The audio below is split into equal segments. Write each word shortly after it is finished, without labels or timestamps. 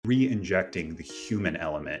re-injecting the human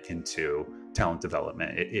element into talent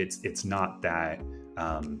development. It's not that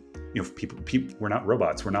people we're not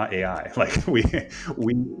robots, we're not AI. Like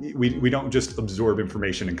we don't just absorb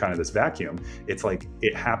information in kind of this vacuum. It's like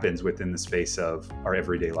it happens within the space of our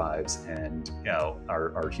everyday lives and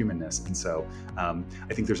our humanness. And so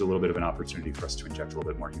I think there's a little bit of an opportunity for us to inject a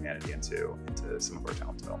little bit more humanity into some of our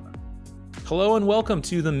talent development. Hello and welcome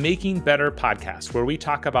to the Making Better podcast, where we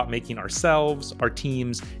talk about making ourselves, our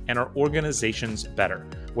teams, and our organizations better.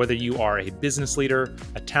 Whether you are a business leader,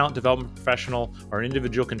 a talent development professional, or an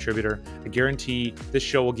individual contributor, I guarantee this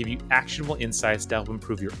show will give you actionable insights to help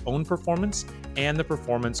improve your own performance and the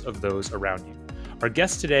performance of those around you. Our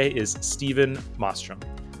guest today is Stephen Mostrom.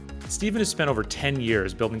 Stephen has spent over 10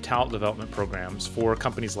 years building talent development programs for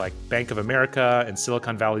companies like Bank of America and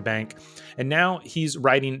Silicon Valley Bank. And now he's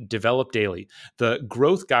writing Develop Daily, the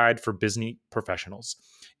growth guide for business professionals.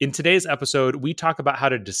 In today's episode, we talk about how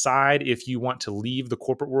to decide if you want to leave the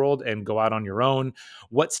corporate world and go out on your own,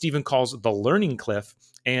 what Stephen calls the learning cliff,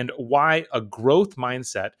 and why a growth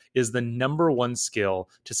mindset is the number one skill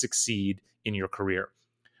to succeed in your career.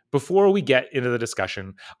 Before we get into the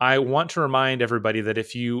discussion, I want to remind everybody that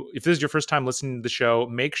if this is your first time listening to the show,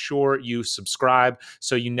 make sure you subscribe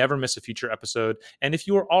so you never miss a future episode. And if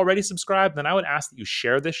you are already subscribed, then I would ask that you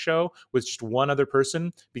share this show with just one other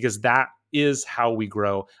person, because that is how we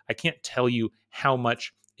grow. I can't tell you how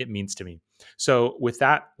much it means to me. So with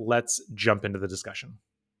that, let's jump into the discussion.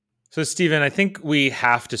 So Stephen, I think we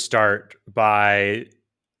have to start by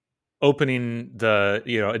addressing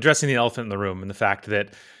the elephant in the room, and the fact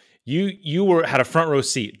that you had a front row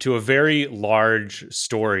seat to a very large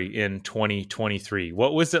story in 2023.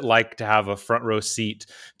 What was it like to have a front row seat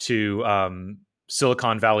to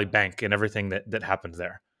Silicon Valley Bank and everything that happened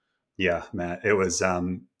there? Yeah, Matt, it was,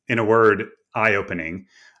 in a word, eye-opening.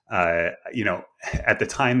 At the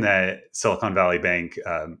time that Silicon Valley Bank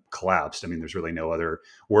collapsed, I mean, there's really no other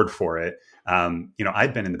word for it.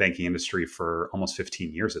 I'd been in the banking industry for almost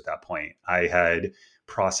 15 years at that point. I had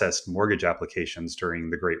processed mortgage applications during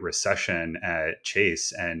the Great Recession at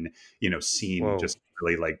Chase, and seen just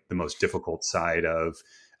really like the most difficult side of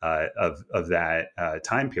that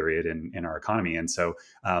time period in our economy. And so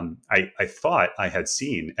I thought I had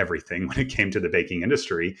seen everything when it came to the banking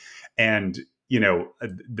industry. And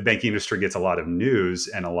the banking industry gets a lot of news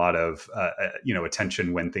and a lot of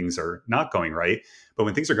attention when things are not going right. But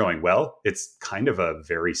when things are going well, it's kind of a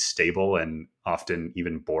very stable and often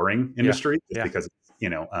even boring industry, because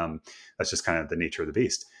that's just kind of the nature of the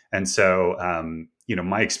beast. And so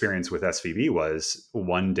my experience with SVB was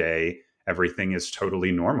one day everything is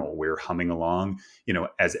totally normal. We're humming along,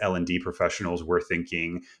 as L&D professionals, we're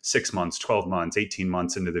thinking 6 months, 12 months, 18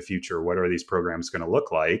 months into the future, what are these programs going to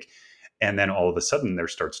look like? And then all of a sudden there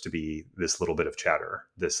starts to be this little bit of chatter,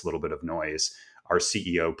 this little bit of noise. Our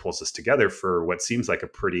CEO pulls us together for what seems like a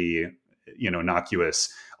pretty,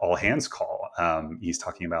 innocuous all hands call. He's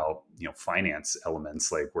talking about, finance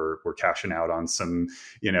elements, like we're cashing out on some,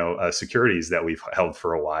 securities that we've held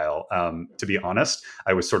for a while. To be honest,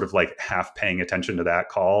 I was sort of like half paying attention to that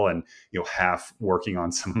call and, half working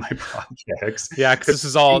on some of my projects. Yeah, because this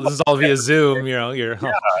is all via Zoom.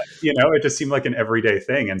 It just seemed like an everyday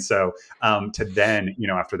thing. And so to then,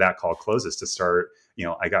 after that call closes, to start,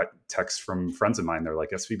 I got texts from friends of mine. They're like,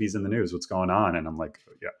 SVB's in the news. What's going on? And I'm like,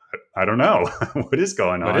 yeah, I don't know. What is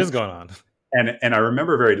going on? What is going on? And I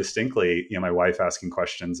remember very distinctly, my wife asking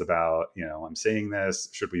questions about, I'm seeing this.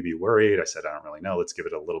 Should we be worried? I said, I don't really know. Let's give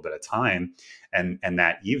it a little bit of time. And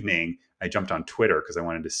that evening, I jumped on Twitter because I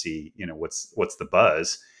wanted to see, what's the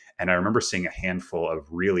buzz. And I remember seeing a handful of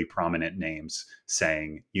really prominent names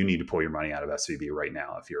saying, you need to pull your money out of SVB right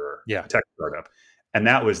now if you're a tech startup. And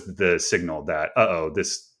that was the signal that,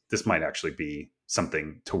 this might actually be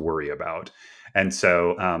something to worry about. And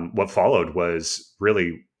so what followed was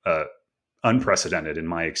really unprecedented in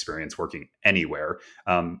my experience working anywhere.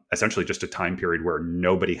 Essentially just a time period where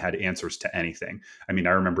nobody had answers to anything. I mean,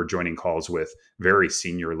 I remember joining calls with very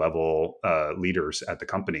senior level leaders at the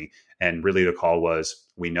company. And really the call was,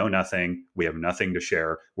 we know nothing. We have nothing to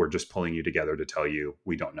share. We're just pulling you together to tell you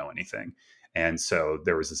we don't know anything. And so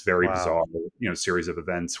there was this very bizarre, series of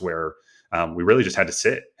events where we really just had to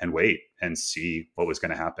sit and wait and see what was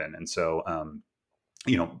going to happen. And so,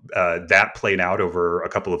 that played out over a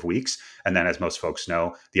couple of weeks. And then, as most folks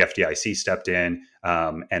know, the FDIC stepped in,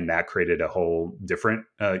 and that created a whole different,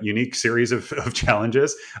 unique series of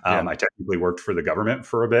challenges. I technically worked for the government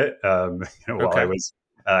for a bit, while I was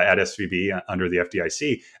at SVB under the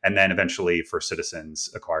FDIC, and then eventually First Citizens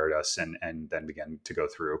acquired us, and then began to go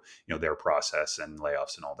through their process and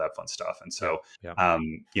layoffs and all that fun stuff. And Yeah. so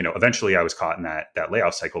Yeah. eventually I was caught in that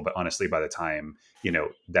layoff cycle. But honestly, by the time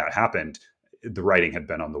that happened, the writing had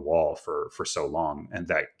been on the wall for so long, and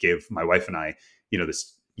that gave my wife and I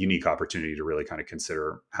this unique opportunity to really kind of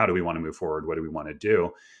consider, how do we want to move forward, what do we want to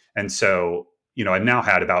do. And so I've now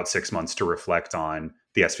had about 6 months to reflect on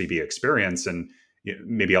the SVB experience, and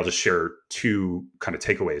maybe I'll just share two kind of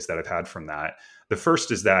takeaways that I've had from that. The first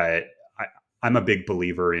is that I'm a big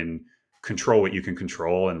believer in control what you can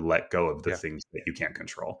control and let go of the Yeah. things that you can't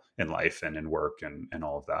control in life and in work and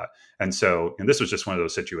all of that. And so, and this was just one of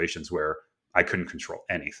those situations where I couldn't control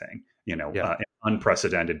anything, Yeah. an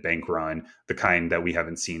unprecedented bank run, the kind that we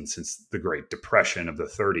haven't seen since the Great Depression of the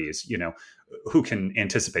 30s. Who can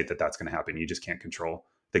anticipate that that's going to happen? You just can't control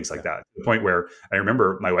things like Yeah. that. To the point where I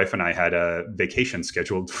remember my wife and I had a vacation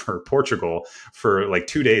scheduled for Portugal for like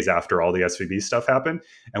 2 days after all the SVB stuff happened.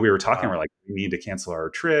 And we were talking, we're Wow. like, we need to cancel our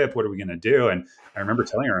trip. What are we going to do? And I remember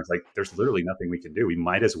telling her, I was like, there's literally nothing we can do. We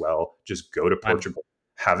might as well just go to I'm Portugal,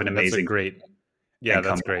 have an That's a amazing, great. Yeah, and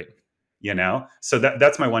come that's back. great. So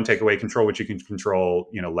that's my one takeaway: control what you can control,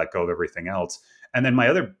 let go of everything else. And then my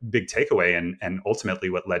other big takeaway, and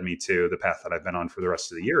ultimately what led me to the path that I've been on for the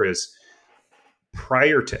rest of the year, is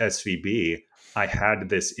prior to SVB, I had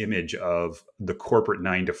this image of the corporate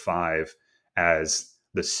 9 to 5 as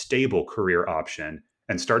the stable career option,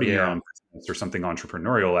 and starting your Yeah. own business or something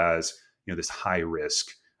entrepreneurial as this high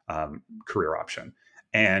risk career option.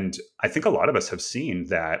 And I think a lot of us have seen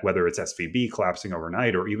that, whether it's SVB collapsing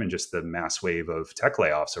overnight or even just the mass wave of tech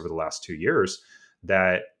layoffs over the last 2 years,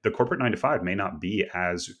 that the corporate 9 to 5 may not be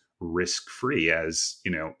as risk free as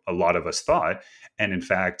a lot of us thought. And in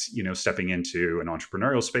fact, stepping into an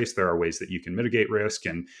entrepreneurial space, there are ways that you can mitigate risk.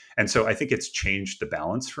 And so I think it's changed the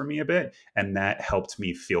balance for me a bit. And that helped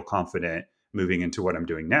me feel confident moving into what I'm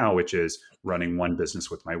doing now, which is running one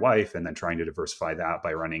business with my wife and then trying to diversify that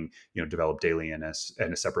by running, Develop Daily in a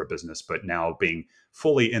separate business, but now being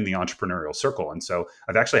fully in the entrepreneurial circle. And so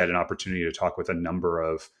I've actually had an opportunity to talk with a number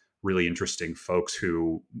of really interesting folks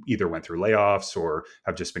who either went through layoffs or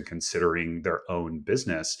have just been considering their own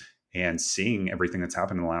business, and seeing everything that's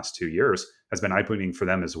happened in the last 2 years has been eye-opening for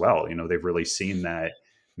them as well. They've really seen that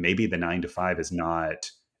maybe the 9 to 5 is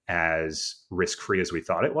not as risk-free as we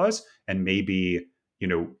thought it was. And maybe,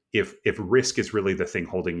 if risk is really the thing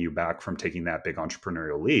holding you back from taking that big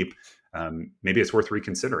entrepreneurial leap, maybe it's worth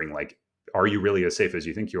reconsidering. Like, are you really as safe as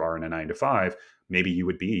you think you are in a 9 to 5? Maybe you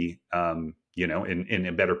would be, in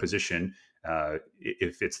a better position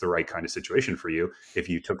if it's the right kind of situation for you, if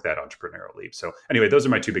you took that entrepreneurial leap. So anyway, those are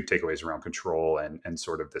my two big takeaways around control and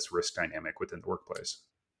sort of this risk dynamic within the workplace.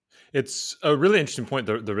 It's a really interesting point,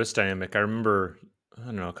 the risk dynamic. I remember, I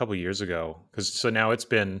don't know, a couple of years ago, because so now it's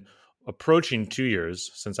been approaching 2 years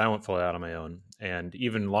since I went fully out on my own. And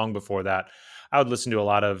even long before that, I would listen to a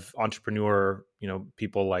lot of entrepreneur,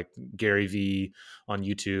 people like Gary Vee on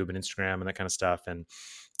YouTube and Instagram and that kind of stuff. And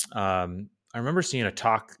I remember seeing a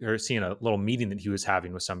talk or seeing a little meeting that he was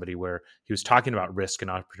having with somebody where he was talking about risk and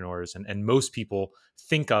entrepreneurs. And most people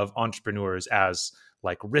think of entrepreneurs as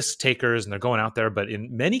like risk takers and they're going out there. But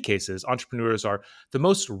in many cases, entrepreneurs are the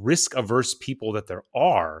most risk averse people that there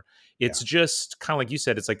are. Yeah. It's just kind of like you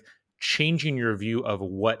said, it's like changing your view of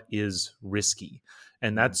what is risky.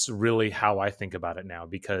 And that's really how I think about it now,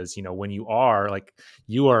 because, when you are like,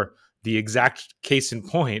 you are the exact case in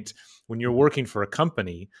point, when you're working for a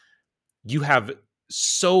company, you have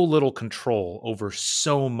so little control over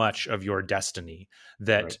so much of your destiny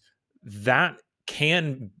Right. that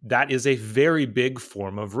that is a very big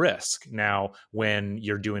form of risk. Now, when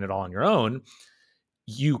you're doing it all on your own,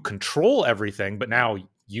 you control everything, but now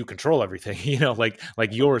you control everything, like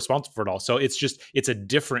you're responsible for it all. So it's a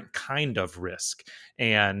different kind of risk.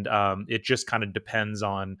 And it just kind of depends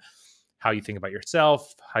on how you think about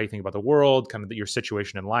yourself, how you think about the world, kind of your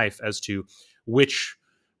situation in life, as to which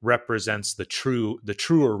represents the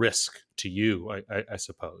truer risk to you, I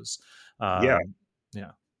suppose. Yeah.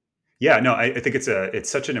 Yeah. Yeah, no, I think it's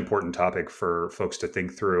such an important topic for folks to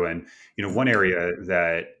think through. And one area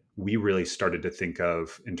that we really started to think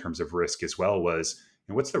of in terms of risk as well was,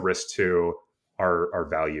 what's the risk to our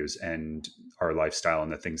values and our lifestyle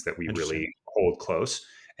and the things that we Interesting. really hold close.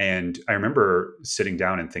 And I remember sitting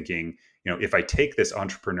down and thinking, if I take this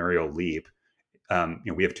entrepreneurial leap,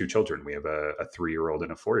 we have two children. We have a 3-year-old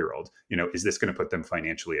and a 4-year-old. Is this going to put them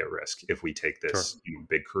financially at risk if we take Sure. this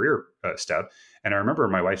big career step? And I remember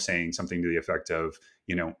my wife saying something to the effect of,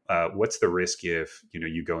 what's the risk if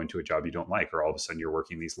you go into a job you don't like, or all of a sudden you're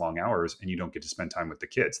working these long hours and you don't get to spend time with the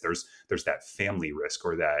kids? There's that family risk,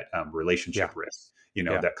 or that Yeah. relationship risk,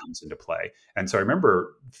 Yeah. that comes into play. And so I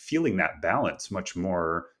remember feeling that balance much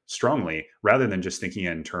more strongly, rather than just thinking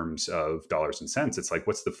in terms of dollars and cents. It's like,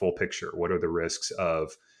 what's the full picture? What are the risks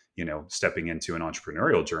of stepping into an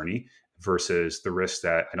entrepreneurial journey versus the risk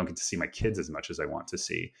that I don't get to see my kids as much as I want to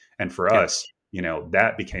see? And for Yeah. us,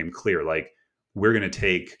 that became clear. Like, we're going to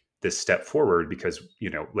take this step forward because,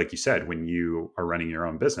 like you said, when you are running your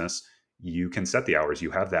own business, you can set the hours,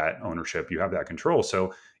 you have that ownership, you have that control.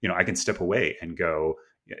 So, I can step away and go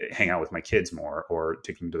hang out with my kids more, or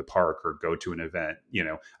take them to the park, or go to an event.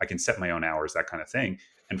 I can set my own hours, that kind of thing.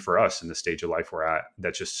 And for us in the stage of life we're at,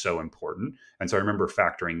 that's just so important. And so I remember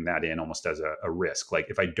factoring that in almost as a risk. Like,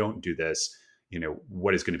 if I don't do this,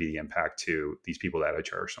 what is going to be the impact to these people that I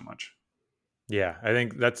cherish so much? Yeah, I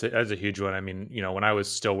think that's a huge one. I mean, when I was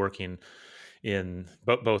still working in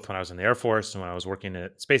both when I was in the Air Force and when I was working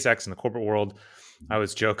at SpaceX in the corporate world, I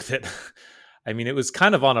always joke that I mean, it was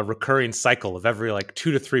kind of on a recurring cycle of every like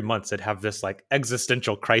 2 to 3 months, I'd have this like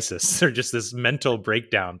existential crisis or just this mental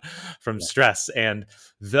breakdown from Yeah, stress. And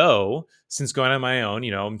though, since going on my own,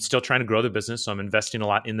 I'm still trying to grow the business. So I'm investing a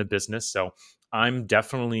lot in the business. So I'm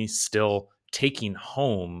definitely still taking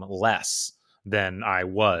home less than I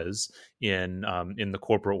was in the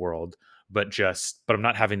corporate world, but I'm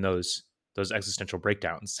not having those existential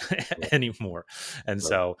breakdowns right, anymore. And right.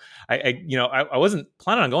 so I wasn't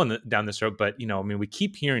planning on going down this road, but I mean, we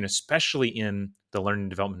keep hearing, especially in the learning and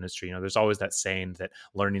development industry, there's always that saying that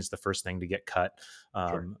learning is the first thing to get cut.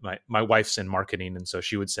 Sure. My wife's in marketing, and so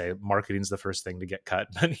she would say marketing's the first thing to get cut.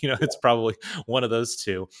 But Yeah. it's probably one of those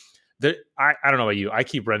two. I don't know about you. I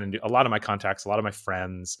keep running into a lot of my contacts, a lot of my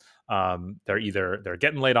friends. They're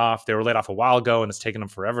getting laid off. They were laid off a while ago, and it's taken them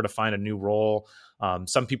forever to find a new role.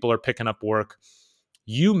 Some people are picking up work.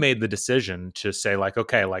 You made the decision to say, like,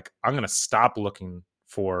 okay, like, I'm going to stop looking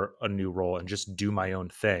for a new role and just do my own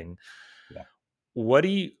thing. Yeah. What do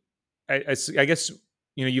you? I guess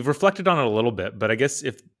you've reflected on it a little bit, but I guess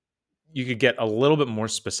if you could get a little bit more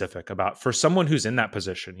specific about, for someone who's in that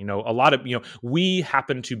position, a lot of we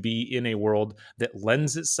happen to be in a world that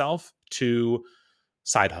lends itself to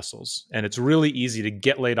side hustles, and it's really easy to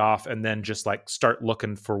get laid off and then just like start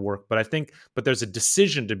looking for work. But there's a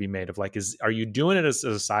decision to be made of like, are you doing it as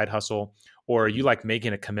a side hustle, or are you like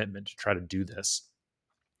making a commitment to try to do this?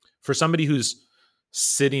 For somebody who's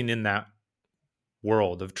sitting in that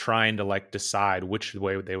world of trying to like decide which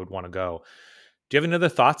way they would want to go, do you have any other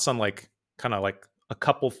thoughts on like kind of like a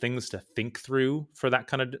couple things to think through for that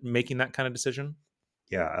kind of making that kind of decision?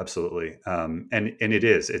 Yeah, absolutely. And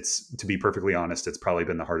it's, to be perfectly honest, it's probably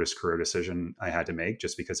been the hardest career decision I had to make,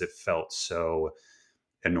 just because it felt so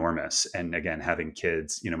enormous. And again, having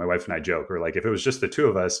kids, my wife and I joke, we're like, if it was just the two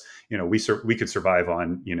of us, we could survive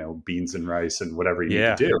on, beans and rice and whatever you need to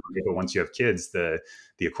Yeah, do. Right? But once you have kids, the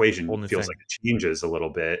whole equation new feels thing. like it changes a little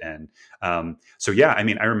bit. And so, yeah, I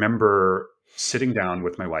mean, I remember sitting down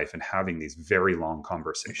with my wife and having these very long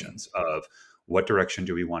conversations of, what direction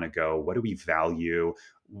do we want to go? What do we value?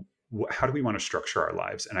 How do we want to structure our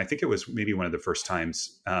lives? And I think it was maybe one of the first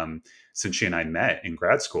times since she and I met in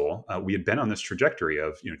grad school, we had been on this trajectory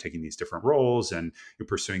of taking these different roles and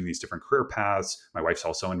pursuing these different career paths. My wife's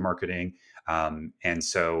also in marketing, and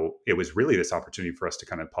so it was really this opportunity for us to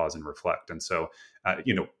kind of pause and reflect. And so,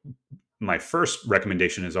 my first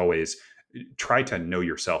recommendation is always try to know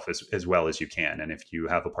yourself as well as you can. And if you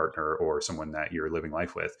have a partner or someone that you're living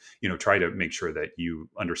life with, try to make sure that you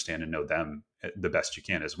understand and know them the best you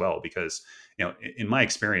can as well. Because, in my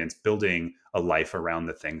experience, building a life around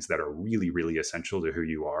the things that are really, really essential to who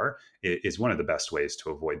you are is one of the best ways to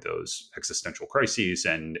avoid those existential crises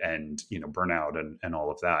and burnout and all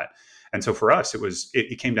of that. And so for us,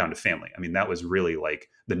 it came down to family. I mean, that was really like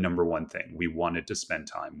the number one thing. We wanted to spend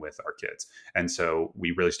time with our kids. And so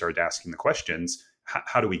we really started asking the questions,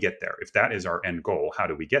 how do we get there? If that is our end goal, how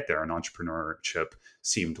do we get there? And entrepreneurship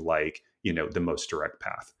seemed like, the most direct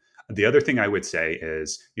path. The other thing I would say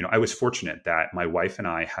is, I was fortunate that my wife and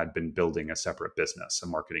I had been building a separate business, a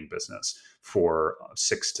marketing business, for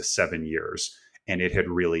 6 to 7 years. And it had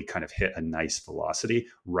really kind of hit a nice velocity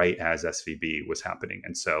right as SVB was happening.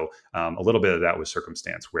 And so a little bit of that was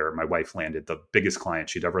circumstance, where my wife landed the biggest client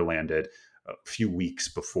she'd ever landed a few weeks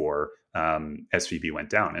before SVB went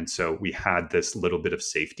down. And so we had this little bit of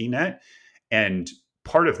safety net. And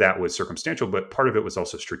part of that was circumstantial, but part of it was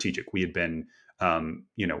also strategic. We had been,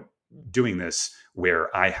 doing this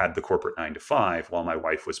where I had the corporate 9 to 5 while my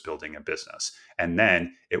wife was building a business. And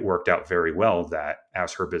then it worked out very well that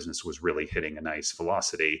as her business was really hitting a nice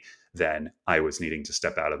velocity, then I was needing to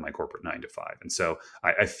step out of my corporate 9 to 5. And so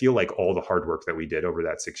I feel like all the hard work that we did over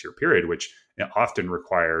that 6 year period, which often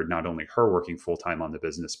required not only her working full time on the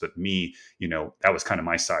business, but me, that was kind of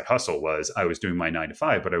my side hustle. Was I was doing my 9 to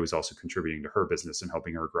 5, but I was also contributing to her business and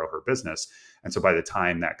helping her grow her business. And so by the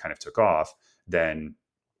time that kind of took off, then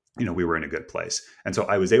we were in a good place. And so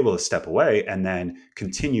I was able to step away and then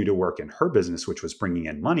continue to work in her business, which was bringing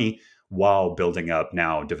in money while building up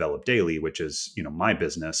now Develop Daily, which is, my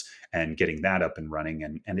business, and getting that up and running.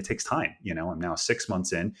 And it takes time. I'm now 6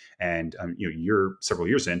 months in, and you're several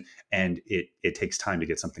years in, and it takes time to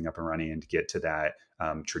get something up and running and to get to that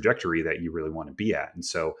trajectory that you really want to be at. And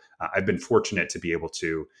so I've been fortunate to be able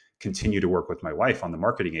to continue to work with my wife on the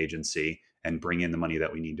marketing agency and bring in the money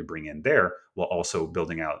that we need to bring in there, while also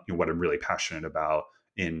building out what I'm really passionate about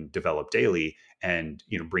in Develop Daily, and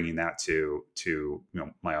bringing that to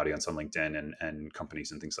my audience on LinkedIn and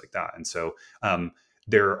companies and things like that. And so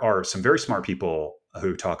there are some very smart people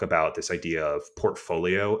who talk about this idea of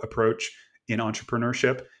portfolio approach in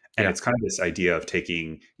entrepreneurship. And Yeah. it's kind of this idea of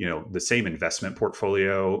taking, the same investment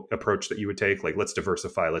portfolio approach that you would take, like, let's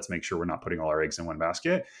diversify, let's make sure we're not putting all our eggs in one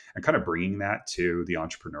basket, and kind of bringing that to the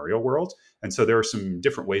entrepreneurial world. And so there are some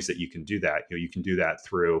different ways that you can do that. You can do that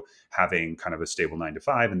through having kind of a stable 9 to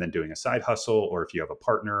 5 and then doing a side hustle. Or if you have a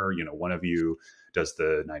partner, one of you does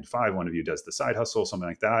the 9 to 5, one of you does the side hustle, something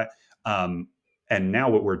like that. And now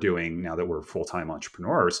what we're doing, now that we're full-time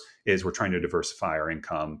entrepreneurs, is we're trying to diversify our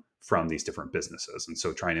income from these different businesses. And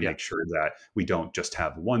so trying to Yeah. make sure that we don't just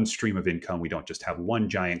have one stream of income. We don't just have one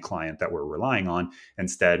giant client that we're relying on.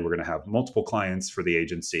 Instead, we're going to have multiple clients for the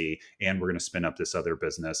agency, and we're going to spin up this other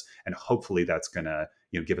business. And hopefully that's going to,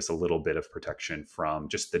 give us a little bit of protection from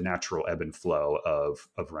just the natural ebb and flow of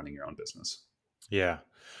running your own business. Yeah.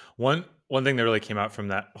 One thing that really came out from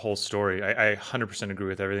that whole story, I 100% agree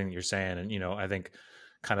with everything that you're saying. And, I think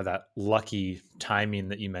kind of that lucky timing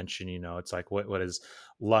that you mentioned, it's like what is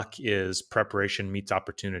luck is preparation meets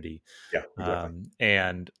opportunity. Yeah, exactly.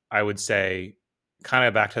 And I would say kind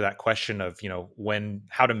of back to that question of,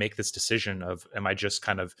 how to make this decision of, am I just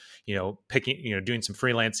kind of, picking, doing some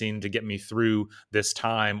freelancing to get me through this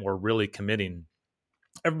time, or really committing?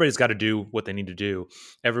 Everybody's got to do what they need to do.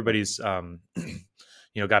 Everybody's,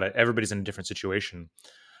 everybody's in a different situation.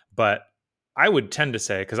 But I would tend to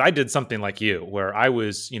say, because I did something like you, where I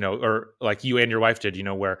was, or like you and your wife did,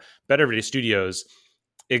 where Better Everyday Studios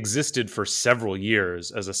existed for several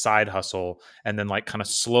years as a side hustle, and then like kind of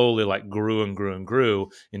slowly like grew and grew and grew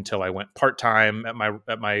until I went part-time at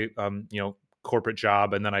my corporate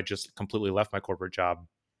job, and then I just completely left my corporate job.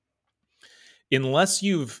 Unless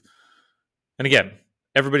you've, and again,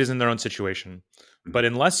 everybody's in their own situation, but Mhm.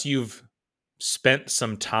 unless you've spent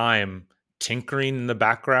some time tinkering in the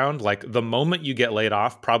background, like the moment you get laid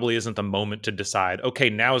off probably isn't the moment to decide, okay,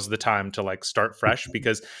 now is the time to like start fresh,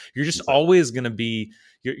 because you're just Exactly. always going to be,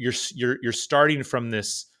 you're starting from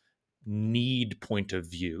this need point of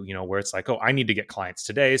view, where it's like, oh, I need to get clients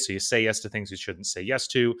today, so you say yes to things you shouldn't say yes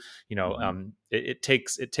to. Mhm. It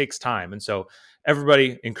takes time. And so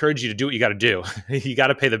everybody encourage you to do what you got to do. You got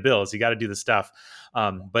to pay the bills, you got to do the stuff.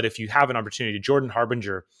 But if you have an opportunity, Jordan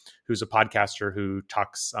Harbinger, who's a podcaster who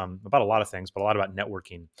talks about a lot of things, but a lot about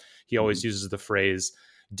networking, he always Mhm. uses the phrase,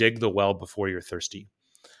 dig the well before you're thirsty.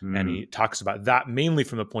 And he Mm. talks about that mainly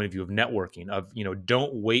from the point of view of networking, of,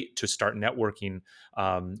 don't wait to start networking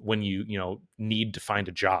when you need to find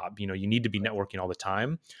a job. You need to be networking all the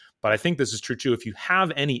time. But I think this is true too. If you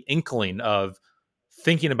have any inkling of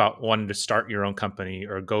thinking about wanting to start your own company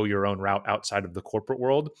or go your own route outside of the corporate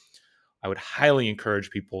world, I would highly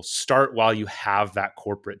encourage people, start while you have that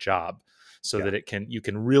corporate job, so Yeah. that you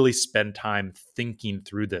can really spend time thinking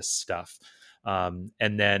through this stuff. And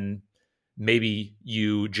then maybe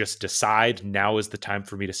you just decide, now is the time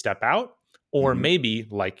for me to step out. Or Mhm. maybe,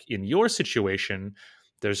 like in your situation,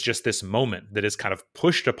 there's just this moment that is kind of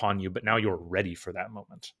pushed upon you, but now you're ready for that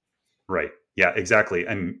moment. Right. Yeah, exactly.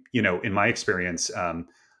 And in my experience,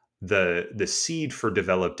 the seed for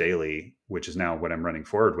Develop Daily, which is now what I'm running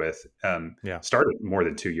forward with, Yeah. started more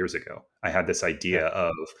than 2 years ago. I had this Yeah. idea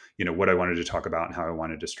of what I wanted to talk about and how I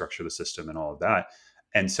wanted to structure the system and all of that.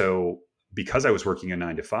 And so because I was working a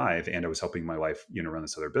 9 to 5 and I was helping my wife, run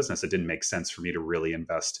this other business, it didn't make sense for me to really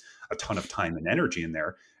invest a ton of time and energy in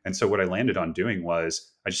there. And so what I landed on doing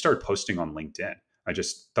was I just started posting on LinkedIn. I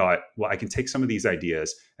just thought, well, I can take some of these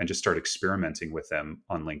ideas and just start experimenting with them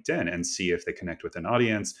on LinkedIn and see if they connect with an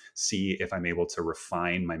audience, see if I'm able to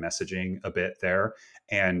refine my messaging a bit there.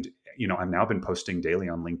 And, I've now been posting daily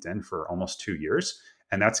on LinkedIn for almost 2 years.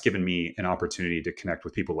 And that's given me an opportunity to connect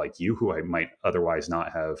with people like you who I might otherwise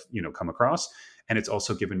not have, come across. And it's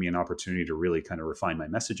also given me an opportunity to really kind of refine my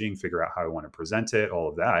messaging, figure out how I want to present it, all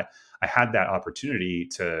of that. I had that opportunity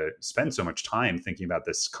to spend so much time thinking about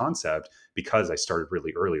this concept because I started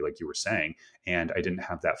really early, like you were saying, and I didn't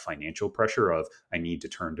have that financial pressure of I need to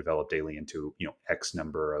turn Develop Daily into X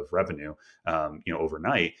number of revenue,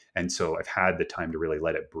 overnight. And so I've had the time to really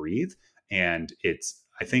let it breathe, and it's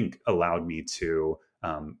I think allowed me to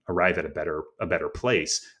arrive at a better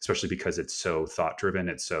place, especially because it's so thought driven,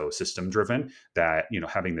 it's so system driven that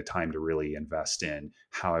having the time to really invest in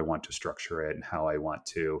how I want to structure it and how I want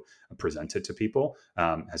to present it to people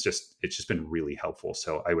it's just been really helpful.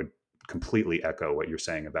 So I would completely echo what you're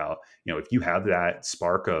saying about if you have that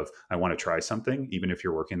spark of I want to try something, even if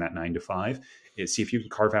you're working that 9 to 5, see if you can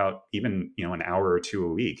carve out even an hour or two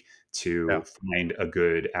a week Yeah. to find a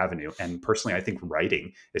good avenue. And personally, I think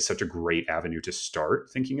writing is such a great avenue to start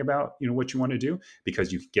thinking about what you want to do,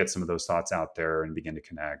 because you can get some of those thoughts out there and begin to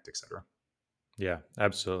connect, etc. Yeah,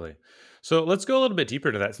 absolutely. So let's go a little bit deeper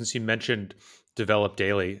into that since you mentioned Develop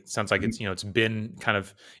Daily. It sounds like it's been kind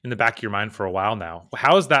of in the back of your mind for a while now.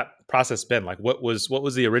 How has that process been? Like what was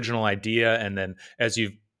the original idea, and then as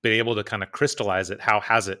you've been able to kind of crystallize it, how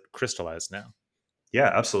has it crystallized now? Yeah,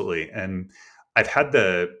 absolutely. And I've had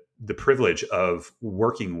the privilege of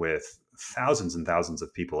working with thousands and thousands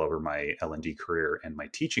of people over my L&D career and my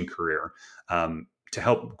teaching career, to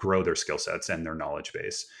help grow their skill sets and their knowledge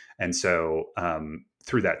base. And so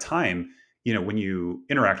through that time, when you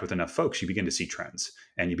interact with enough folks, you begin to see trends,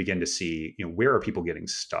 and you begin to see, where are people getting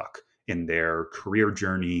stuck in their career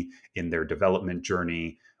journey, in their development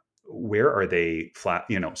journey. Where are they flat,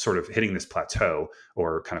 sort of hitting this plateau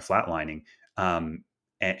or kind of flatlining,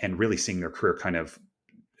 and really seeing their career kind of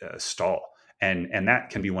stall. And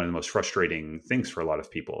that can be one of the most frustrating things for a lot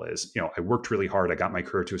of people is, I worked really hard, I got my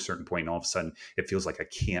career to a certain point, and all of a sudden it feels like I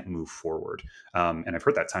can't move forward. And I've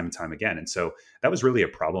heard that time and time again. And so that was really a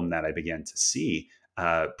problem that I began to see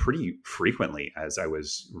pretty frequently as I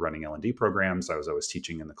was running L&D programs. I was always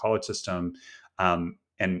teaching in the college system.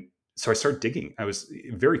 And so I started digging. I was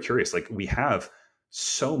very curious. Like, we have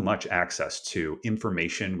so much access to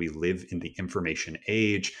information. We live in the information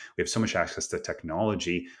age. We have so much access to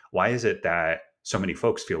technology. Why is it that so many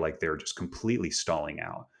folks feel like they're just completely stalling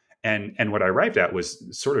out? And what I arrived at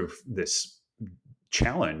was sort of this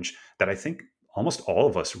challenge that I think almost all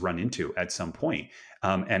of us run into at some point.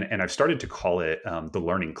 And I've started to call it the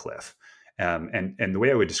learning cliff. And the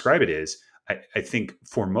way I would describe it is, I think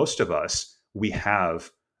for most of us, we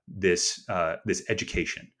have this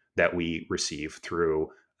education that we receive through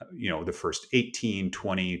the first 18,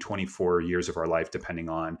 20, 24 years of our life, depending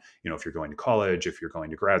on if you're going to college, if you're going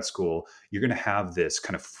to grad school. You're going to have this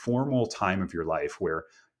kind of formal time of your life where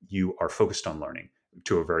you are focused on learning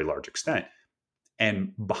to a very large extent.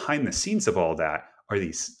 And behind the scenes of all that are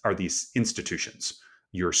these institutions,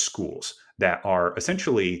 your schools, that are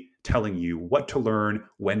essentially telling you what to learn,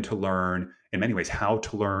 when to learn, in many ways how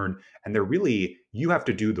to learn. And they're really, you have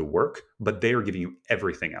to do the work, but they are giving you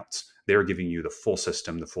everything else. They're giving you the full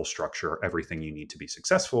system, the full structure, everything you need to be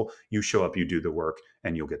successful. You show up, you do the work,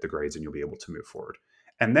 and you'll get the grades, and you'll be able to move forward.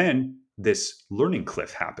 And then this learning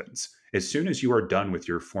cliff happens. As soon as you are done with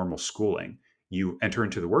your formal schooling, you enter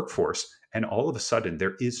into the workforce, and all of a sudden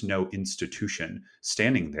there is no institution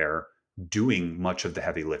standing there doing much of the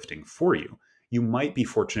heavy lifting for you. You might be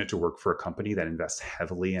fortunate to work for a company that invests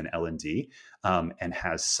heavily in L&D, and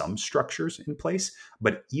has some structures in place.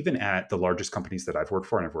 But even at the largest companies that I've worked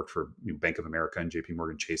for, and I've worked for Bank of America and JP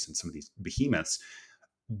Morgan Chase and some of these behemoths,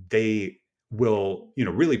 they will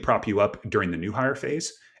really prop you up during the new hire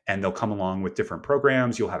phase, and they'll come along with different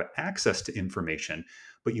programs. You'll have access to information,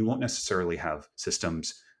 but you won't necessarily have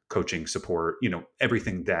systems, coaching, support,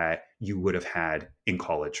 everything that you would have had in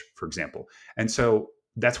college, for example. And so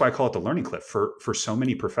that's why I call it the learning cliff. For so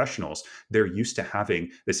many professionals, they're used to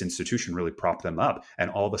having this institution really prop them up,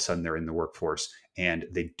 and all of a sudden they're in the workforce and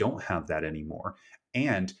they don't have that anymore,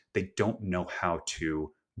 and they don't know how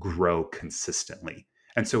to grow consistently.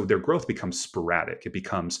 And so their growth becomes sporadic. It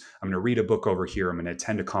becomes, I'm going to read a book over here, I'm going to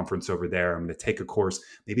attend a conference over there, I'm going to take a course,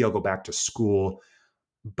 maybe I'll go back to school,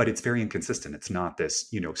 but it's very inconsistent. It's not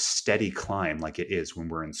this, steady climb like it is when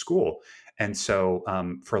we're in school. And so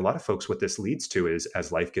for a lot of folks, what this leads to is,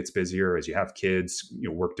 as life gets busier, as you have kids,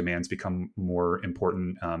 work demands become more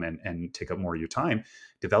important, and take up more of your time.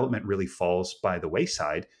 Development really falls by the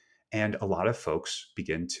wayside. And a lot of folks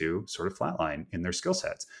begin to sort of flatline in their skill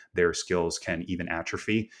sets. Their skills can even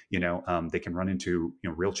atrophy. They can run into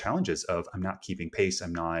real challenges of I'm not keeping pace.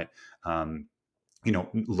 I'm not um,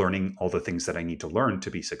 learning all the things that I need to learn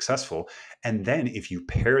to be successful. And then if you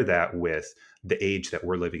pair that with the age that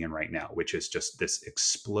we're living in right now, which is just this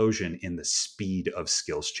explosion in the speed of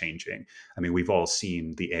skills changing. I mean, we've all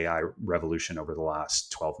seen the AI revolution over the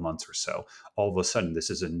last 12 months or so. All of a sudden,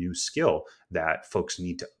 this is a new skill that folks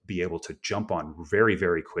need to be able to jump on very,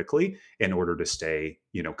 very quickly in order to stay,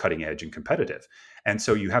 cutting edge and competitive. And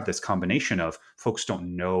so you have this combination of folks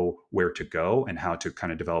don't know where to go and how to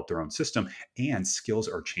kind of develop their own system, and skills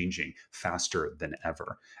are changing faster than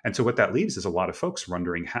ever. And so what that leaves is a lot of folks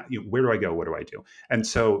wondering, where do I go? What do I do? And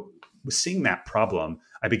so seeing that problem,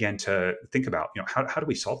 I began to think about, how do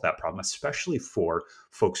we solve that problem, especially for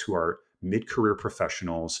folks who are mid-career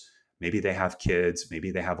professionals. Maybe they have kids,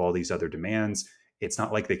 maybe they have all these other demands. It's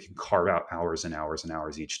not like they can carve out hours and hours and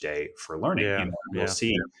hours each day for learning. Yeah. We'll Yeah.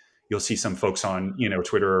 see you'll see some folks on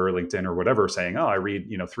Twitter or LinkedIn or whatever saying, oh, I read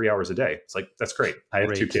 3 hours a day. It's like, that's great. I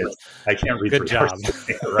have two Great. kids. I can't read Good 3 hours job.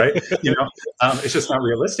 a day, right? It's just not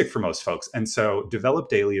realistic for most folks. And so Develop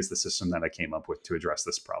Daily is the system that I came up with to address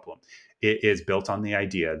this problem. It is built on the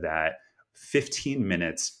idea that 15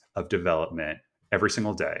 minutes of development every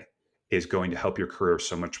single day is going to help your career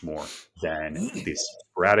so much more than these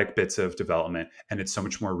sporadic bits of development. And it's so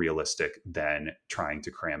much more realistic than trying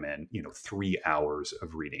to cram in, 3 hours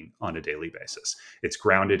of reading on a daily basis. It's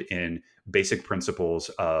grounded in basic principles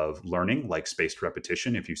of learning, like spaced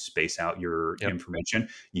repetition. If you space out your Yep. information,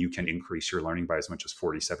 you can increase your learning by as much as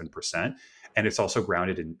 47%. And it's also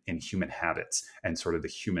grounded in human habits and sort of the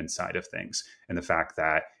human side of things. And the fact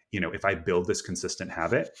that, if I build this consistent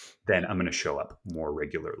habit, then I'm going to show up more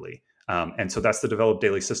regularly. And so that's the Develop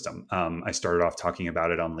Daily system. I started off talking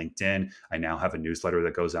about it on LinkedIn. I now have a newsletter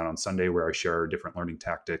that goes out on Sunday where I share different learning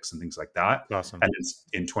tactics and things like that. Awesome. And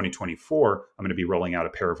in 2024, I'm going to be rolling out a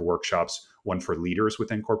pair of workshops, one for leaders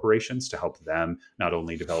within corporations to help them not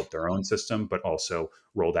only develop their own system, but also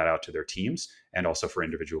roll that out to their teams, and also for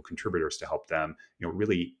individual contributors to help them,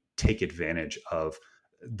 really take advantage of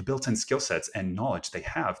the built-in skill sets and knowledge they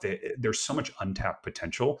have. There's so much untapped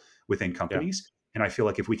potential within Yeah. companies. And I feel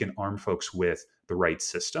like if we can arm folks with the right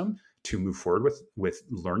system to move forward with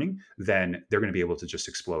learning, then they're going to be able to just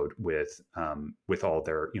explode with all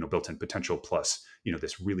their built-in potential, plus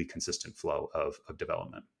this really consistent flow of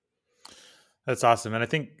development. That's awesome. And I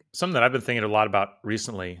think something that I've been thinking a lot about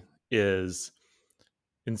recently is,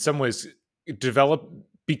 in some ways, develop,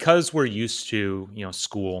 because we're used to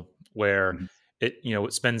school, where Mhm.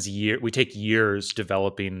 it spends we take years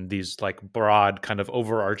developing these like broad kind of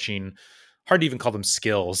overarching, hard to even call them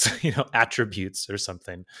skills, attributes or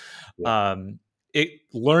something. Yeah. um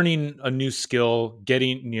Learning a new skill,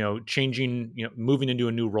 getting changing, moving into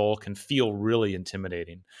a new role can feel really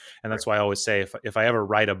intimidating. And Right. that's why I always say, if I ever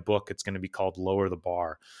write a book, it's going to be called Lower the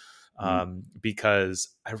Bar. Mm. Because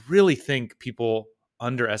I really think people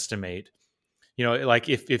underestimate, like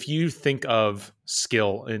if you think of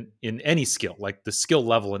skill in any skill, like the skill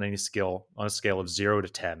level in any skill on a scale of 0 to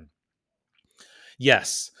 10.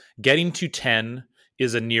 Yes, getting to 10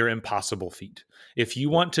 is a near impossible feat. If you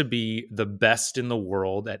want to be the best in the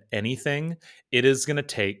world at anything, it is going to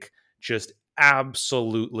take just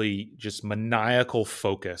absolutely just maniacal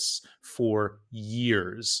focus for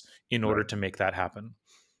years in order Right. to make that happen.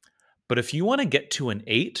 But if you want to get to an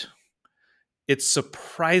 8, it's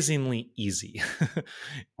surprisingly easy.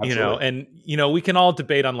 Absolutely. And we can all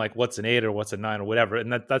debate on like what's an 8 or what's a 9 or whatever,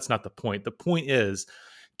 and that's not the point. The point is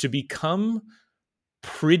to become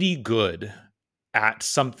pretty good at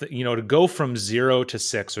something, to go from 0 to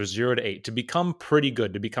 6 or 0 to 8, to become pretty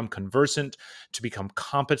good, to become conversant, to become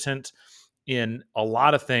competent in a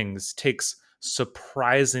lot of things, takes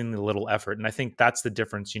surprisingly little effort. And I think that's the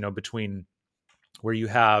difference, between where you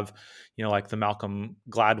have, like the Malcolm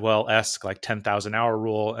Gladwell-esque, like 10,000 hour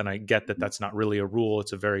rule. And I get that that's not really a rule.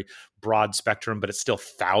 It's a very broad spectrum, but it's still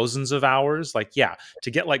thousands of hours. Like, yeah,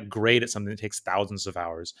 to get like great at something, it takes thousands of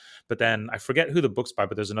hours. But then I forget who the book's by,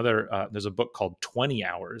 but there's there's a book called 20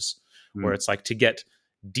 Hours, where Mm. it's like to get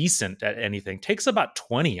decent at anything takes about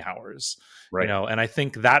 20 hours, Right. and I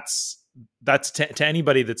think that's to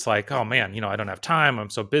anybody that's like, oh man, I don't have time, I'm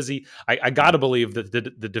so busy. I gotta believe that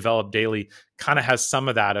the Develop Daily kind of has some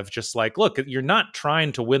of that, of just like, look, you're not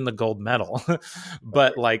trying to win the gold medal,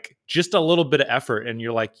 but like just a little bit of effort, and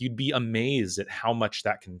you're like, you'd be amazed at how much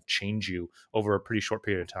that can change you over a pretty short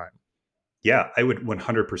period of time. Yeah, I would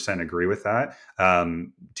 100% agree with that.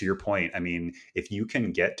 To your point, I mean, if you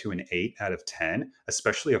can get to an 8 out of 10,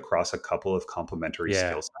 especially across a couple of complementary Yeah.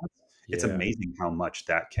 skill sets, it's Yeah. amazing how much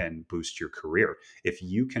that can boost your career. If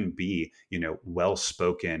you can be, well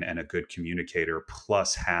spoken and a good communicator,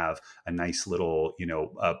 plus have a nice little,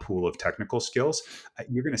 pool of technical skills,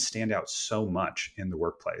 you're going to stand out so much in the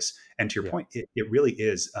workplace. And to your Yeah. point, it really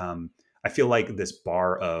is. I feel like this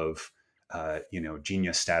bar of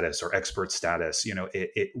genius status or expert status,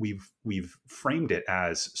 we've framed it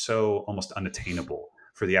as so almost unattainable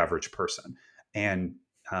for the average person. And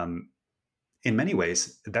um, in many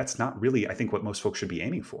ways, that's not really, I think, what most folks should be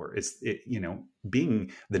aiming for. Is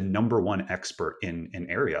being the number one expert in an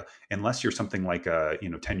area, unless you're something like a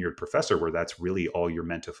tenured professor, where that's really all you're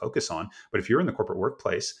meant to focus on. But if you're in the corporate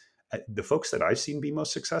workplace, the folks that I've seen be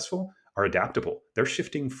most successful are adaptable. They're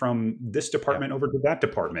shifting from this Yeah. department over to that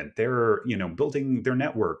department. They're building their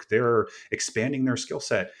network. They're expanding their skill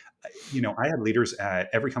set. I had leaders at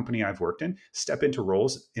every company I've worked in step into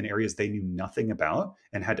roles in areas they knew nothing about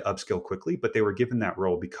and had to upskill quickly, but they were given that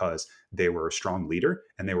role because they were a strong leader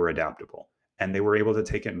and they were adaptable and they were able to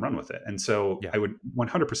take it and run with it. And so Yeah. I would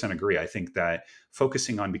 100% agree. I think that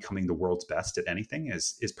focusing on becoming the world's best at anything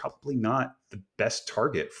is probably not the best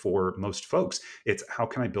target for most folks. It's how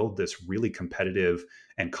can I build this really competitive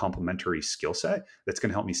and complementary skill set that's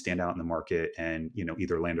going to help me stand out in the market and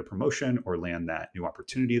either land a promotion or land that new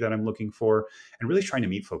opportunity that I'm looking for, and really trying to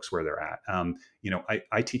meet folks where they're at.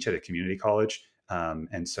 I teach at a community college.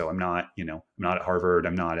 And so I'm not at Harvard,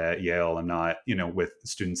 I'm not at Yale, I'm not, with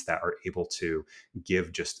students that are able to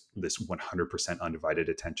give just this 100% undivided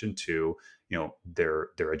attention to, their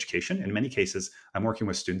education. In many cases, I'm working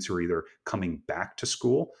with students who are either coming back to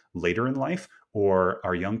school later in life or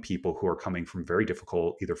are young people who are coming from very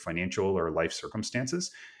difficult, either financial or life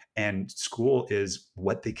circumstances. And school is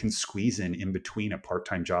what they can squeeze in between a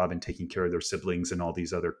part-time job and taking care of their siblings and all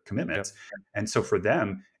these other commitments. Yep. And so for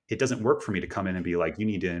them, it doesn't work for me to come in and be like, you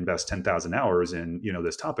need to invest 10,000 hours in,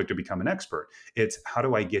 this topic to become an expert. It's how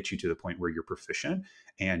do I get you to the point where you're proficient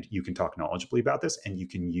and you can talk knowledgeably about this and you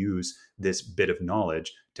can use this bit of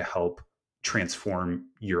knowledge to help transform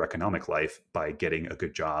your economic life by getting a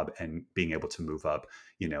good job and being able to move up,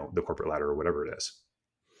 the corporate ladder or whatever it is.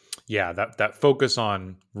 Yeah. That focus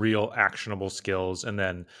on real actionable skills. And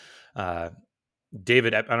then, uh, I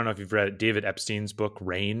don't know if you've read David Epstein's book,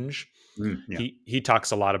 Range. Yeah. He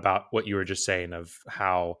talks a lot about what you were just saying of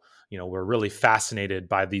how, we're really fascinated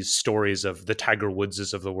by these stories of the Tiger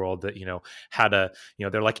Woodses of the world that, had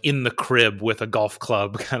they're like in the crib with a golf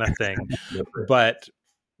club kind of thing. But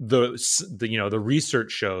the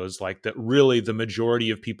research shows like that really the majority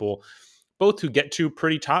of people, both who get to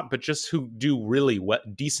pretty top, but just who do really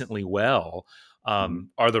decently well, Mhm.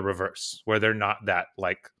 are the reverse, where they're not that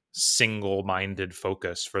like single-minded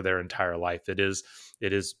focus for their entire life. It is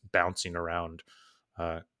bouncing around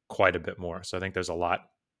uh, quite a bit more. So I think there's a lot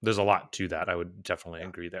to that. I would definitely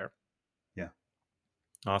agree there. Yeah.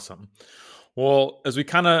 Awesome. Well, as we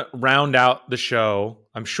kind of round out the show,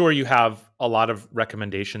 I'm sure you have a lot of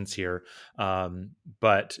recommendations here.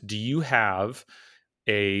 But do you have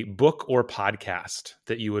a book or podcast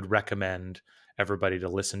that you would recommend everybody to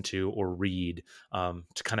listen to or read,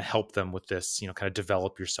 to kind of help them with this, kind of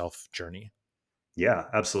develop yourself journey? Yeah,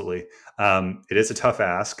 absolutely. It is a tough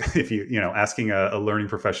ask. If asking a learning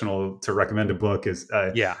professional to recommend a book is,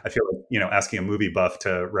 Yeah. I feel like, asking a movie buff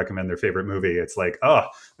to recommend their favorite movie. It's like, oh,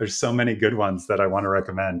 there's so many good ones that I want to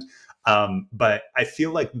recommend. But I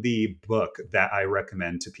feel like the book that I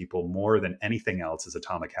recommend to people more than anything else is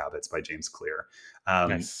Atomic Habits by James Clear.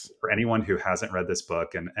 Nice. For anyone who hasn't read this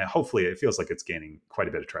book, and hopefully it feels like it's gaining quite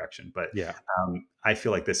a bit of traction, but Yeah. I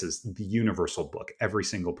feel like this is the universal book. Every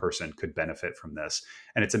single person could benefit from this.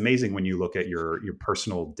 And it's amazing when you look at your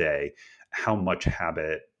personal day, how much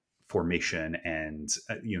habit formation and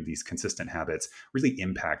these consistent habits really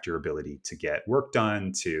impact your ability to get work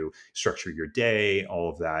done, to structure your day, all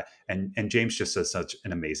of that. And James just does such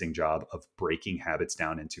an amazing job of breaking habits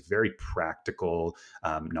down into very practical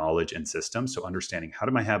knowledge and systems. So understanding how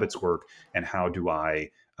do my habits work and how do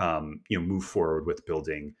I move forward with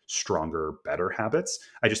building stronger, better habits.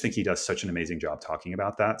 I just think he does such an amazing job talking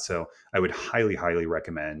about that. So I would highly, highly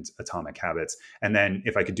recommend Atomic Habits. And then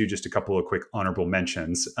if I could do just a couple of quick honorable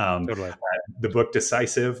mentions, Totally. the book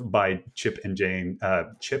Decisive by Chip and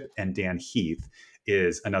Dan Heath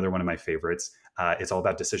is another one of my favorites. It's all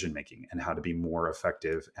about decision making and how to be more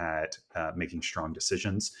effective at making strong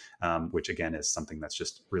decisions, which again is something that's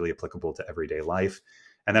just really applicable to everyday life.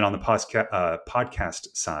 And then on the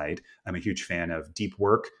podcast side, I'm a huge fan of Deep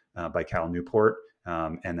Work by Cal Newport.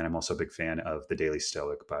 And then I'm also a big fan of The Daily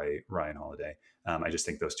Stoic by Ryan Holiday. I just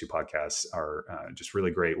think those two podcasts are just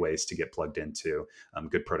really great ways to get plugged into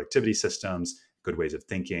good productivity systems, good ways of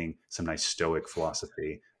thinking, some nice stoic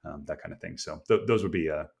philosophy, that kind of thing. So those would be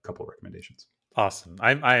a couple of recommendations. Awesome.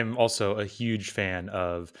 I'm also a huge fan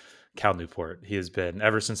of Cal Newport. He has been,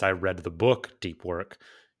 ever since I read the book Deep Work,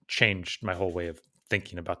 changed my whole way of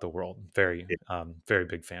thinking about the world. Very, Yeah, very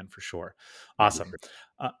big fan for sure. yeah, me Awesome.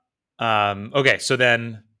 too. Uh, okay, so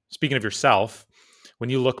then speaking of yourself, when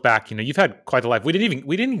you look back, you've had quite a life. We didn't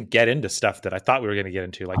even get into stuff that I thought we were going to get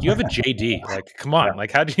into. Like you have a JD. Like, come Yeah, on.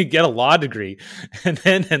 Like, how did you get a law degree,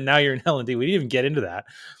 and now you're in L&D? We didn't even get into that.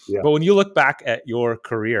 yeah. But when you look back at your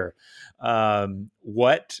career,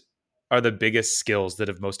 what are the biggest skills that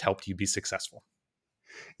have most helped you be successful?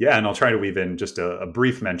 Yeah, and I'll try to weave in just a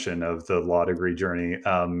brief mention of the law degree journey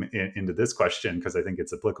into this question because I think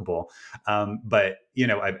it's applicable. But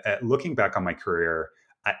looking back on my career,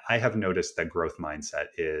 I have noticed that growth mindset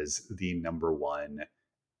is the number one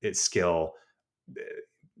skill, uh,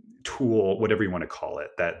 tool, whatever you want to call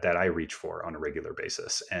it, that I reach for on a regular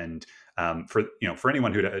basis. And for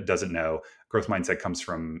anyone who doesn't know, growth mindset comes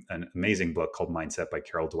from an amazing book called Mindset by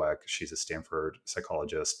Carol Dweck. She's a Stanford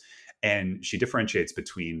psychologist, and she differentiates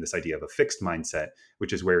between this idea of a fixed mindset,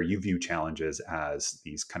 which is where you view challenges as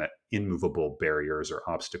these kind of immovable barriers or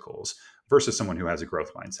obstacles, versus someone who has a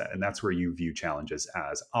growth mindset, and that's where you view challenges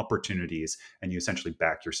as opportunities, and you essentially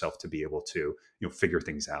back yourself to be able to figure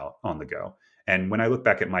things out on the go. And when I look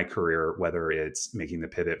back at my career, whether it's making the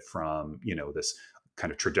pivot from, this kind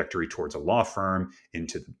of trajectory towards a law firm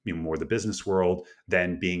into more the business world,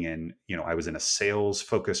 then being in, I was in a sales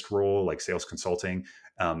focused role, like sales consulting,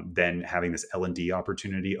 then having this L&D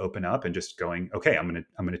opportunity open up and just going, okay, I'm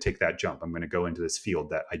gonna take that jump. I'm gonna go into this field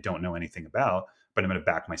that I don't know anything about, but I'm going to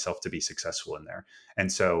back myself to be successful in there.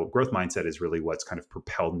 And so growth mindset is really what's kind of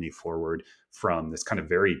propelled me forward from this kind of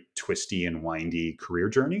very twisty and windy career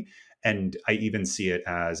journey. And I even see it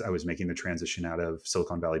as I was making the transition out of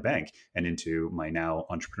Silicon Valley Bank and into my now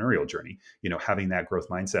entrepreneurial journey, having that growth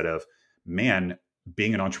mindset of, man,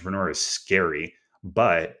 being an entrepreneur is scary,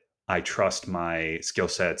 but I trust my skill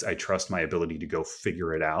sets. I trust my ability to go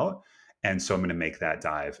figure it out. And so I'm going to make that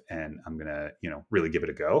dive and I'm going to, really give it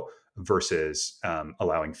a go versus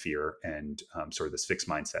allowing fear and sort of this fixed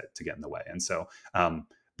mindset to get in the way. And so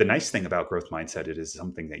the nice thing about growth mindset, it is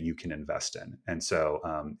something that you can invest in. And so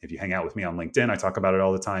if you hang out with me on LinkedIn, I talk about it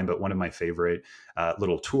all the time, but one of my favorite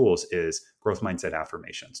little tools is growth mindset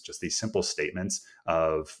affirmations, just these simple statements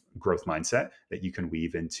of growth mindset that you can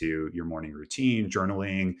weave into your morning routine,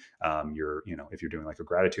 journaling, if you're doing like a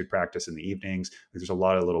gratitude practice in the evenings. There's a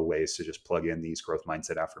lot of little ways to just plug in these growth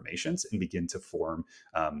mindset affirmations and begin to form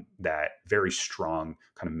that very strong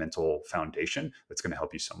kind of mental foundation that's going to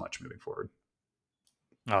help you so much moving forward.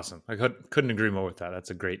 Awesome. I couldn't agree more with that.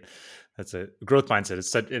 That's a growth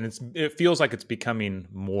mindset. It feels like it's becoming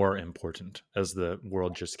more important as the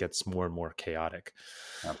world just gets more and more chaotic.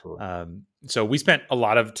 Absolutely. So we spent a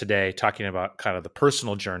lot of today talking about kind of the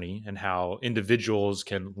personal journey and how individuals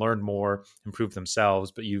can learn more, improve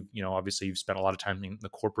themselves. But obviously you've spent a lot of time in the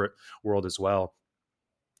corporate world as well.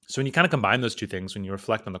 So when you kind of combine those two things, when you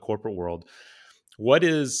reflect on the corporate world, what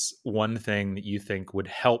is one thing that you think would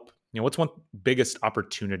help? What's one biggest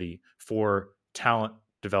opportunity for talent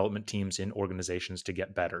development teams in organizations to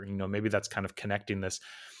get better? Maybe that's kind of connecting this,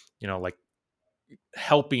 like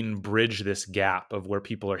helping bridge this gap of where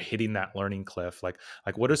people are hitting that learning cliff. Like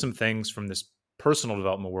what are some things from this personal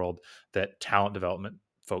development world that talent development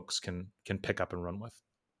folks can pick up and run with?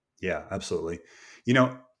 Yeah, absolutely. You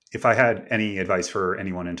know, if I had any advice for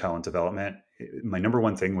anyone in talent development, my number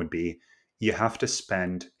one thing would be you have to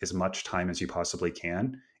spend as much time as you possibly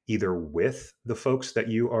can, either with the folks that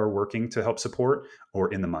you are working to help support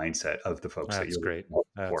or in the mindset of the folks that That's you're great.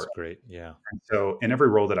 working to help That's support. great. Yeah. So, in every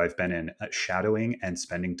role that I've been in, shadowing and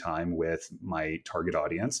spending time with my target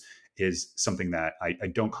audience is something that I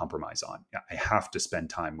don't compromise on. I have to spend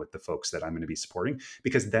time with the folks that I'm going to be supporting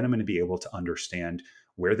because then I'm going to be able to understand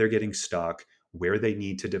where they're getting stuck, where they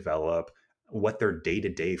need to develop, what their day to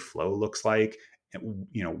day flow looks like.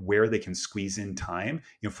 Where they can squeeze in time.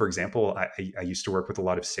 For example, I used to work with a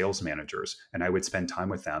lot of sales managers, and I would spend time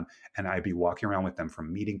with them, and I'd be walking around with them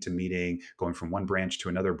from meeting to meeting, going from one branch to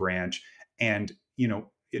another branch, and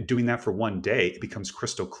doing that for one day, it becomes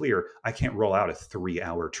crystal clear. I can't roll out a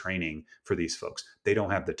 3-hour training for these folks. They don't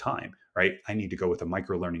have the time, right? I need to go with a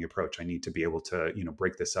micro learning approach. I need to be able to,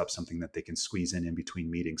 break this up, something that they can squeeze in between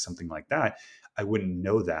meetings, something like that. I wouldn't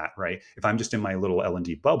know that, right? If I'm just in my little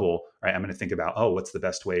L&D bubble, right, I'm going to think about, oh, what's the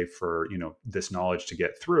best way for, this knowledge to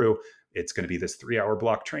get through? it's going to be this 3-hour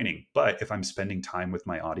block training. But if I'm spending time with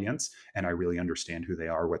my audience and I really understand who they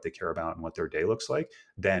are, what they care about, and what their day looks like,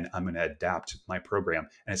 then I'm going to adapt my program,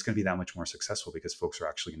 and it's going to be that much more successful because folks are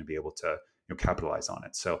actually going to be able to capitalize on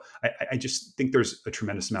it. So I just think there's a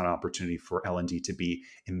tremendous amount of opportunity for L&D to be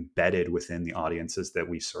embedded within the audiences that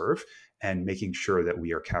we serve, and making sure that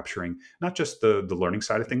we are capturing not just the learning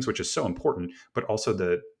side of things, which is so important, but also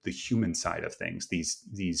the human side of things,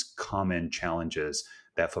 these common challenges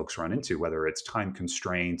that folks run into, whether it's time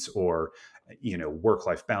constraints or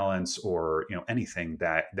work-life balance, or anything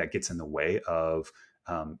that gets in the way of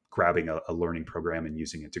grabbing a learning program and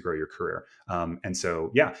using it to grow your career. And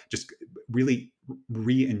so, yeah, just really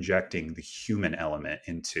re-injecting the human element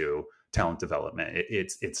into talent development.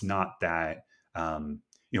 It's not that,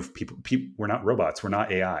 people, we're not robots, we're not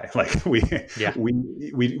AI. Like Yeah.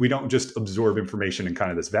 we don't just absorb information in kind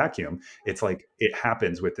of this vacuum. It's like it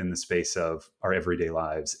happens within the space of our everyday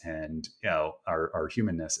lives and our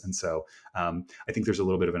humanness. And so I think there's a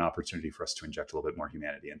little bit of an opportunity for us to inject a little bit more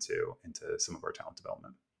humanity into some of our talent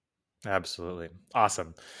development. Absolutely.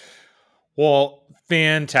 Awesome. Well,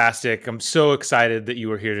 fantastic. I'm so excited that you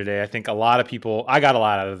were here today. I think a lot of people, I got a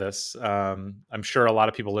lot out of this. I'm sure a lot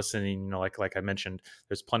of people listening, like I mentioned,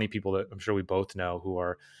 there's plenty of people that I'm sure we both know who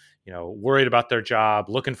are, worried about their job,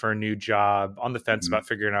 looking for a new job, on the fence Mm-hmm. about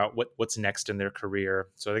figuring out what's next in their career.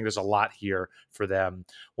 So I think there's a lot here for them.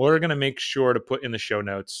 We're going to make sure to put in the show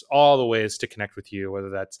notes all the ways to connect with you, whether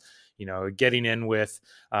that's, getting in with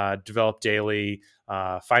Develop Daily,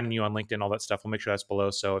 finding you on LinkedIn, all that stuff. We'll make sure that's below.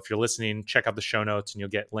 So if you're listening, check out the show notes and you'll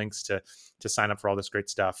get links to sign up for all this great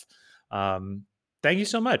stuff. Thank you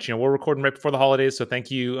so much. We're recording right before the holidays, so thank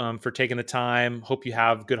you for taking the time. Hope you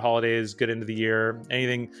have good holidays, good end of the year.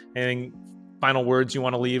 Anything final words you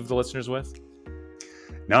want to leave the listeners with?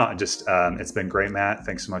 No, just it's been great, Matt.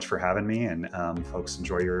 Thanks so much for having me, and folks,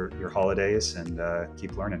 enjoy your holidays and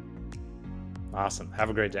keep learning. Awesome. Have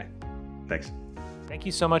a great day. Thanks. Thank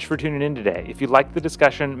you so much for tuning in today. If you liked the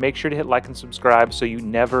discussion, make sure to hit like and subscribe so you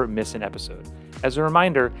never miss an episode. As a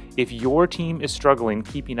reminder, if your team is struggling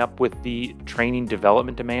keeping up with the training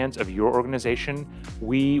development demands of your organization,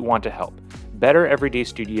 we want to help. Better Everyday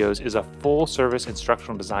Studios is a full-service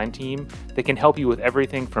instructional design team that can help you with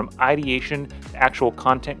everything from ideation to actual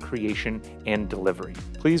content creation and delivery.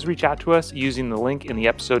 Please reach out to us using the link in the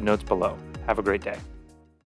episode notes below. Have a great day.